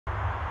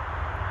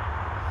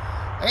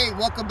Hey,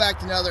 welcome back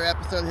to another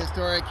episode of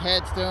Historic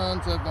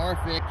Headstones of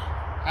Norfolk.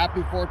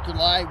 Happy 4th of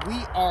July.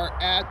 We are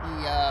at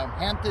the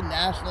Hampton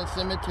National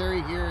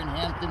Cemetery here in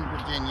Hampton,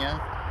 Virginia.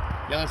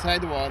 The other side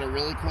of the water,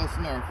 really close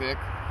to Norfolk.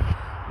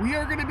 We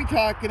are going to be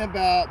talking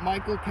about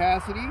Michael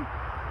Cassidy.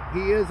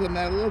 He is a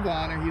Medal of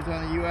Honor. He's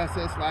on the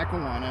USS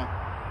Lackawanna.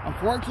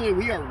 Unfortunately,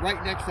 we are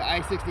right next to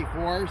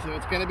I-64, so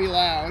it's going to be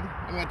loud.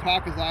 I'm going to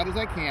talk as loud as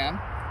I can.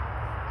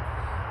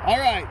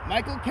 Alright,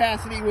 Michael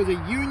Cassidy was a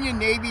Union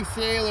Navy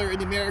sailor in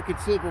the American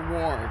Civil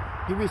War.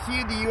 He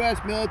received the U.S.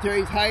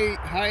 military's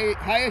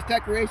highest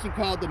decoration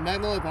called the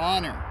Medal of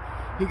Honor.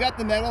 He got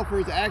the medal for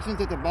his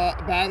actions at the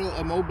Battle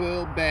of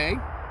Mobile Bay.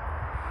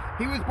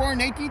 He was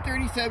born in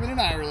 1837 in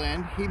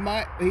Ireland. He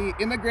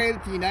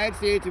immigrated to the United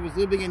States and was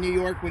living in New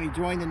York when he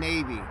joined the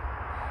Navy.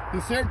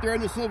 He served during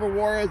the Civil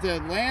War as a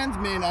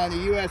Landsman on the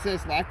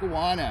USS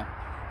Lackawanna.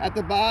 At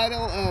the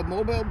Battle of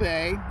Mobile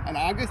Bay on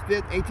August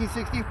 5,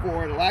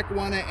 1864, the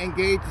Lackawanna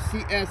engaged the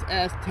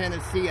USS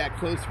Tennessee at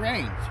close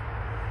range.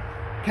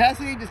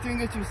 Cassidy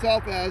distinguished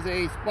himself as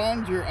a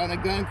sponger on a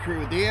gun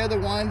crew. They are the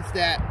ones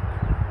that,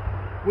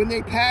 when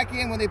they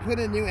put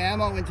in new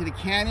ammo into the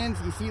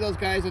cannons, you see those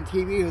guys on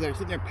TV who they're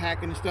sitting there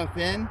packing the stuff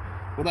in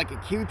with like a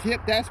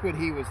Q-tip. That's what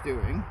he was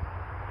doing.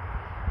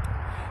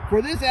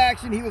 For this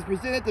action, he was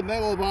presented the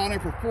Medal of Honor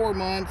for 4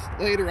 months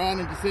later on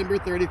in December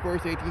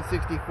 31st,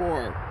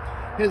 1864.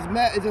 His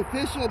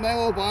official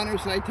Medal of Honor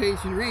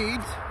citation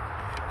reads,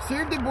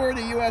 served aboard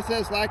the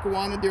USS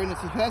Lackawanna during the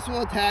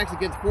successful attacks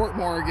against Fort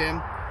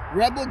Morgan,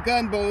 rebel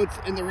gunboats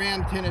in the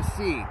ram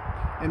Tennessee,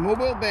 in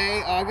Mobile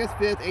Bay, August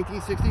 5th,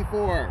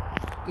 1864.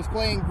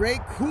 Displaying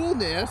great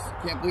coolness,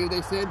 can't believe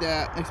they said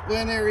that,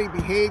 exemplary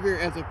behavior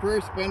as a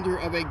first sponger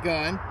of a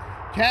gun,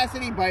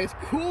 Cassidy, by his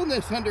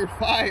coolness under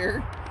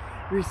fire,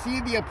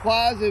 received the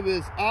applause of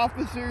his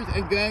officers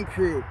and gun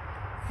crew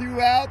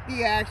throughout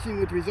the action,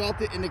 which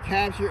resulted in the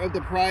capture of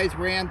the prize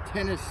ram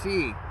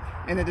Tennessee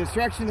and the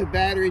destruction of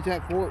batteries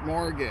at Fort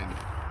Morgan.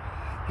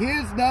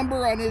 His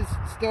number on his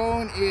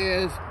stone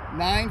is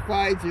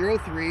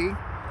 9503.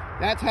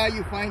 That's how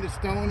you find a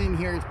stone in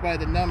here, is by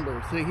the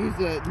number. So he's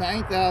the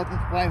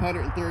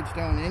 9,503rd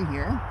stone in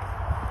here.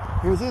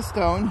 Here's his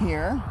stone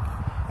here.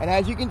 And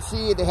as you can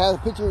see, they have a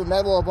picture of the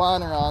Medal of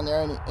Honor on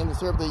there in the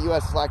service of the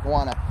USS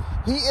Lackawanna.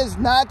 He is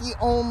not the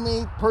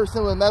only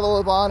person with Medal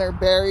of Honor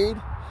buried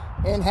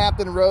in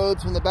Hampton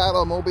Roads from the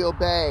Battle of Mobile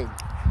Bay.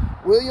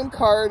 William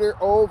Carter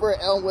over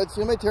at Elmwood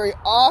Cemetery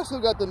also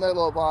got the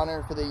Medal of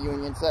Honor for the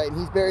Union site, and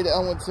he's buried at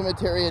Elmwood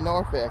Cemetery in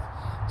Norfolk.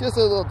 Just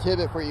a little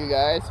tidbit for you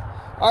guys.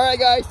 Alright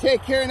guys,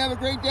 take care and have a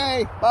great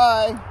day.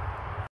 Bye.